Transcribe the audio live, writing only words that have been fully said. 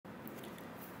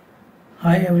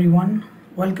Hi everyone,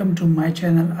 welcome to my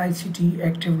channel ICT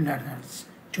Active Learners.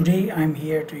 Today I'm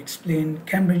here to explain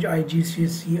Cambridge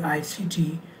IGCSE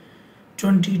ICT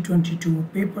 2022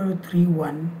 Paper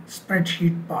 31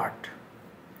 Spreadsheet part.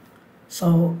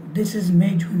 So this is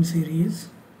May-June series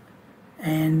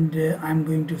and I'm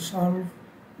going to solve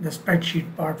the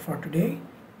spreadsheet part for today.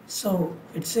 So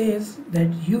it says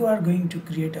that you are going to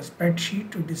create a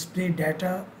spreadsheet to display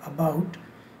data about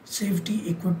safety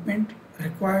equipment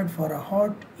required for a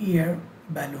hot air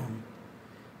balloon.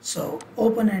 So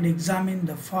open and examine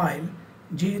the file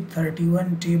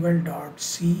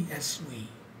j31table.csv.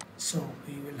 So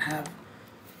we will have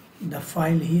the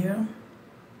file here,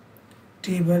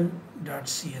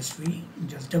 table.csv.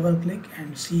 Just double click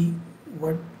and see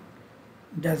what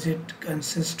does it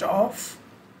consist of.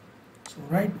 So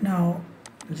right now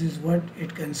this is what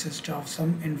it consists of,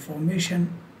 some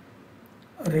information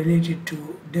related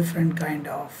to different kind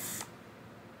of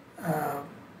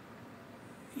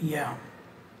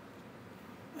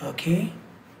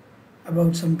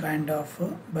about some kind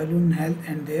of balloon health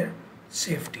and their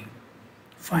safety.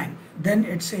 Fine. Then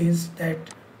it says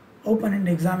that open and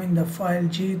examine the file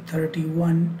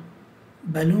j31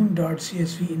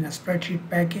 balloon.csv in a spreadsheet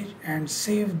package and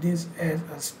save this as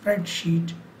a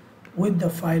spreadsheet with the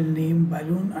file name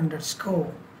balloon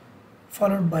underscore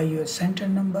followed by your center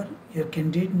number, your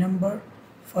candidate number,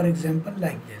 for example,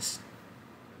 like this.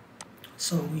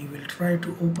 So we will try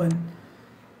to open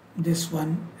this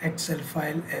one Excel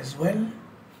file as well.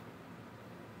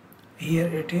 Here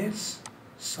it is.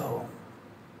 So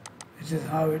this is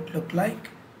how it looked like.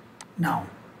 Now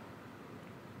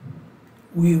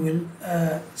we will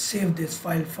save this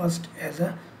file first as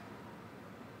a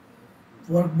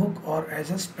workbook or as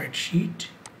a spreadsheet.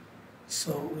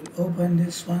 So we'll open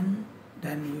this one,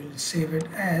 then we will save it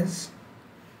as,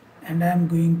 and I'm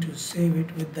going to save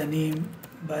it with the name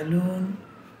balloon,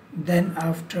 then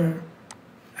after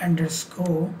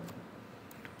underscore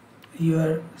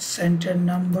your center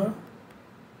number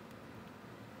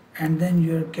and then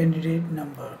your candidate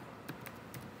number.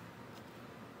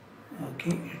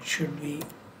 Okay, it should be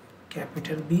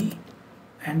capital B,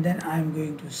 and then I'm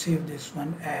going to save this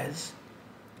one as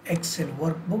Excel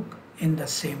workbook in the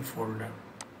same folder.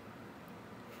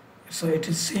 So it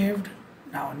is saved.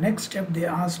 Now next step they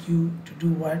ask you to do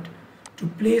what? To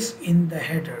place in the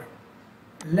header,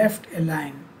 left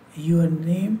align your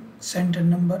name, center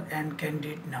number and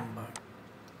candidate number.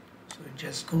 So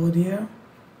just go there,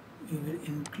 you will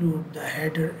include the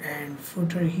header and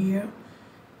footer here,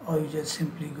 or you just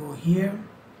simply go here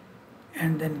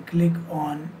and then click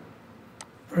on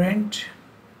print.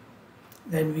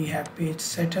 Then we have page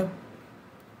setup,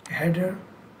 header.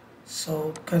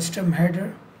 So custom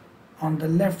header, on the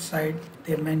left side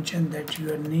they mention that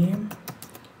your name,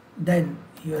 then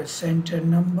your center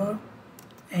number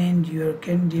and your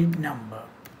candidate number.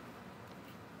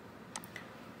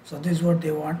 So this is what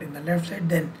they want in the left side.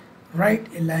 Then right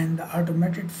align the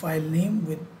automated file name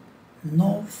with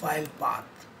no file path.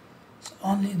 So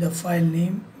only the file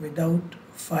name without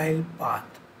file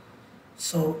path.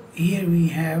 So here we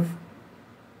have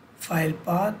file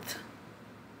path,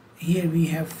 here we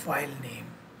have file name.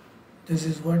 This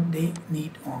is what they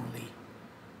need only.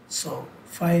 So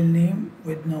file name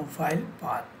with no file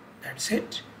path, that's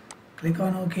it. Click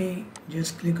on OK,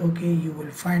 just click OK, you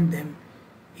will find them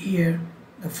here,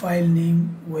 the file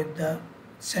name with the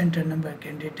center number,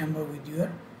 candidate number with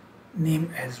your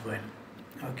name as well.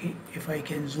 Okay, if I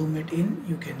can zoom it in,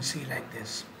 you can see like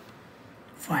this.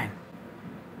 Fine.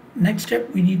 Next step,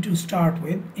 we need to start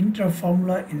with enter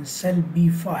formula in cell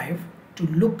B5 to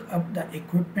look up the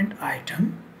equipment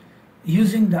item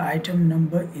using the item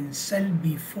number in cell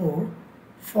B4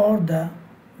 for the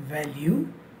value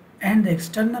and the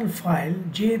external file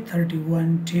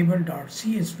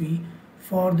j31table.csv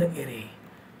for the array.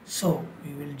 So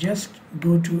we will just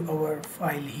go to our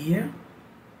file here,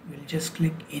 we'll just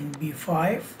click in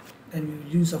B5, then we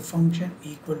will use a function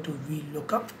equal to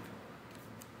VLOOKUP.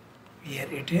 Here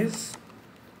it is.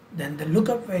 Then the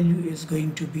lookup value is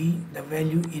going to be the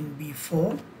value in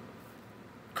B4,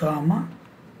 comma,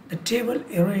 the table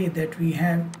array that we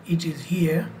have, it is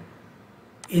here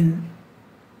in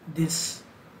this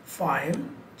file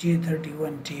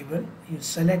j31 table. You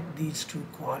select these two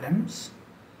columns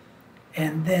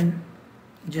and then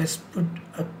just put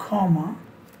a comma,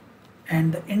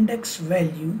 and the index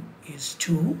value is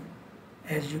 2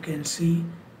 as you can see.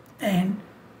 And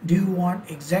do you want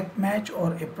exact match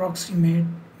or approximate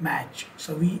match?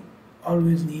 So we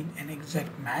always need an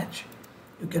exact match.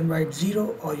 You can write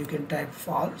 0 or you can type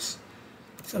false.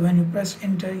 So when you press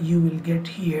enter, you will get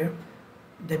here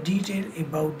the detail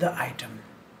about the item.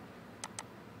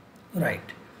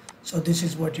 Right. So this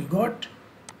is what you got.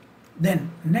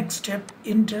 Then next step,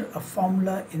 enter a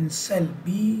formula in cell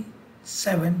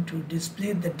B7 to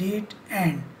display the date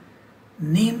and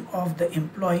name of the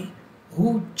employee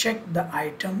who checked the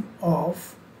item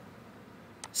of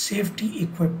safety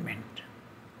equipment.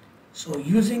 So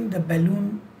using the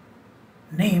balloon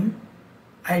name,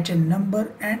 item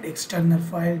number and external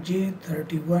file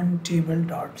J31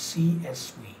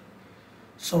 table.csv.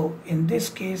 So in this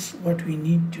case what we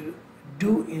need to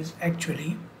do is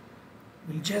actually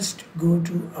we'll just go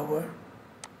to our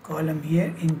column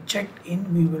here. In checked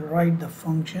in we will write the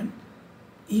function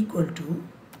equal to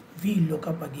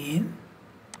VLOOKUP again.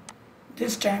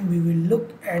 This time we will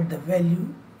look at the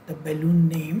value, the balloon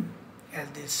name as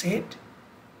they said,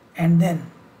 and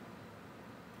then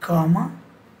comma,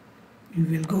 we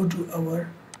will go to our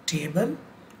table.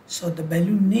 So the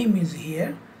balloon name is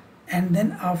here, and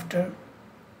then after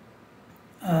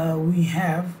we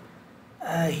have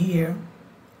here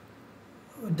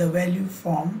the value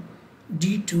from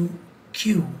D to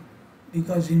Q,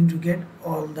 because you need to get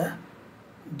all the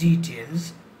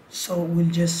details. So we'll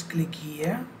just click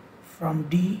here from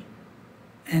D,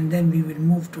 and then we will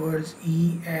move towards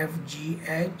E, F, G,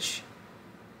 H,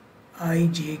 I,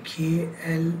 J, K,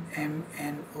 L, M,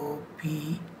 N, O,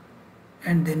 P,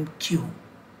 and then Q.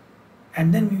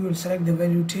 And then we will select the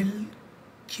value till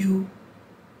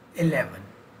Q11.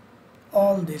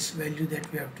 All this value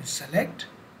that we have to select,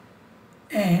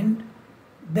 and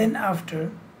then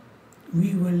after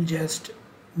we will just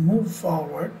move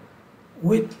forward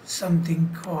with something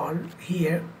called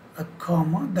here a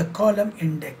comma, the column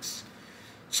index.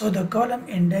 So the column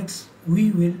index,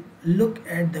 we will look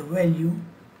at the value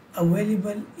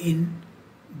available in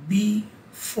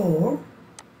B4.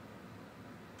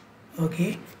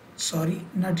 Okay, sorry,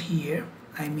 not here,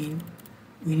 I mean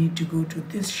we need to go to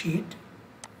this sheet,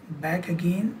 back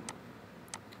again,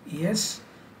 yes.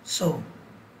 So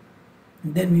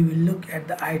then we will look at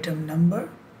the item number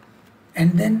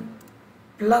and then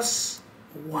 +1.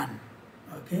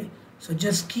 Okay, so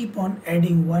just keep on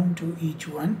adding 1 to each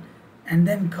one, and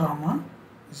then comma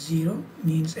 0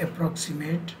 means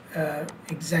approximate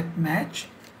exact match,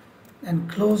 and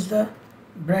close the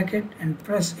bracket and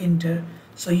press enter.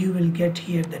 So you will get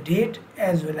here the date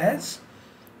as well as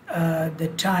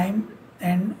the time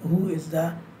and who is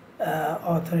the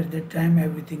author at the time.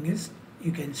 Everything is,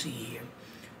 you can see here.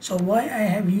 So why I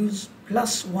have used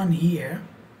 +1 here,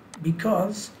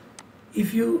 because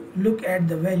if you look at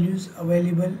the values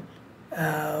available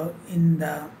in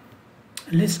the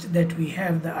list that we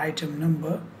have, the item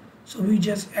number, so we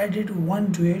just added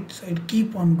 1 to it, so it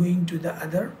keep on going to the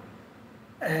other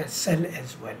cell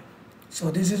as well. So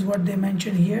this is what they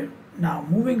mention here. Now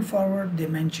moving forward, they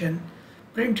mention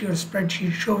print your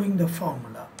spreadsheet showing the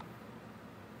formula.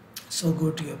 So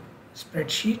go to your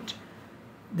spreadsheet,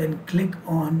 then click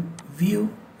on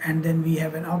view, and then we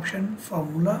have an option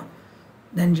formula,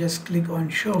 then just click on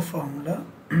show formula.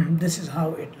 This is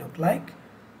how it look like.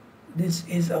 This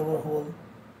is our whole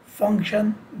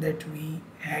function that we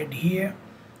had here.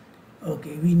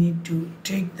 Okay, we need to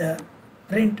take the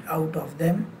print out of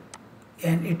them,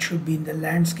 and it should be in the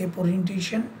landscape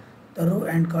orientation. The row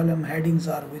and column headings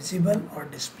are visible or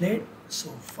displayed. So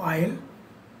file,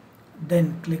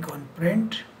 then click on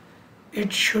print.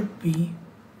 It should be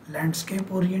landscape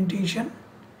orientation,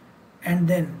 and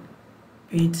then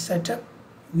page setup.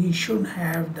 We should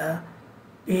have the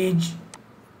page,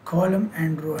 column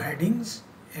and row headings.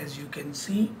 As you can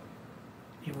see,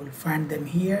 you will find them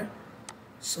here.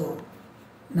 So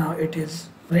now it is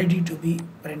ready to be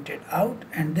printed out,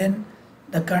 and then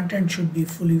the content should be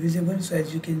fully visible. So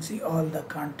as you can see, all the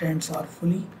contents are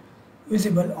fully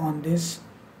visible on this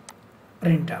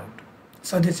printout.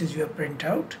 So this is your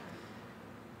printout.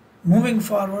 Moving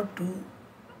forward to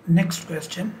next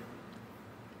question,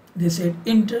 they said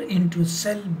enter into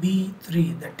cell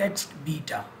B3 the text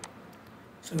beta.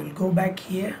 So we'll go back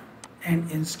here, and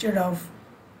instead of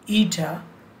eta,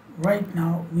 right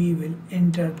now we will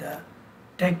enter the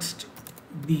text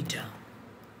beta.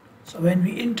 So when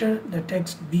we enter the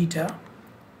text beta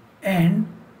and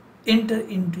enter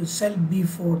into cell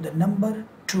B4 the number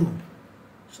 2,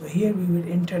 so here we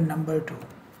will enter number 2.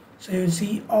 So you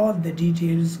see all the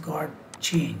details got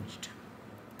changed.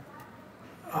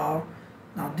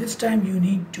 Now this time you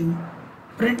need to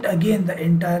print again the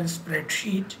entire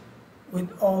spreadsheet with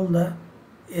all the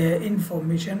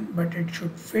information, but it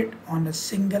should fit on a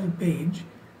single page.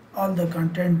 All the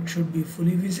content should be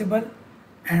fully visible,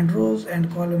 and rows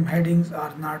and column headings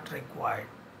are not required.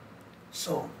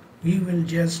 So we will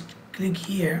just click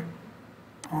here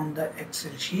on the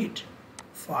Excel sheet,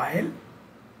 file,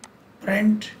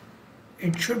 print,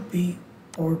 it should be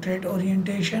portrait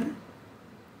orientation,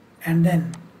 and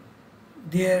then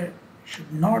there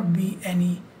should not be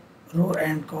any row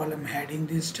and column heading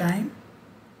this time,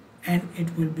 and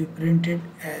it will be printed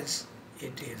as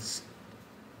it is.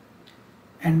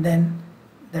 And then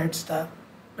that's the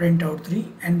printout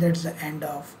 3, and that's the end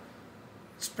of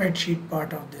spreadsheet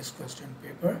part of this question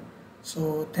paper.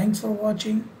 So thanks for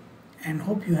watching, and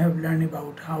hope you have learned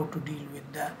about how to deal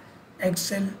with the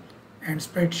Excel and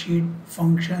spreadsheet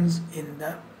functions in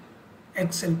the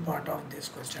Excel part of this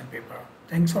question paper.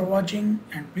 Thanks for watching,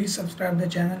 and please subscribe the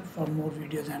channel for more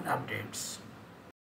videos and updates.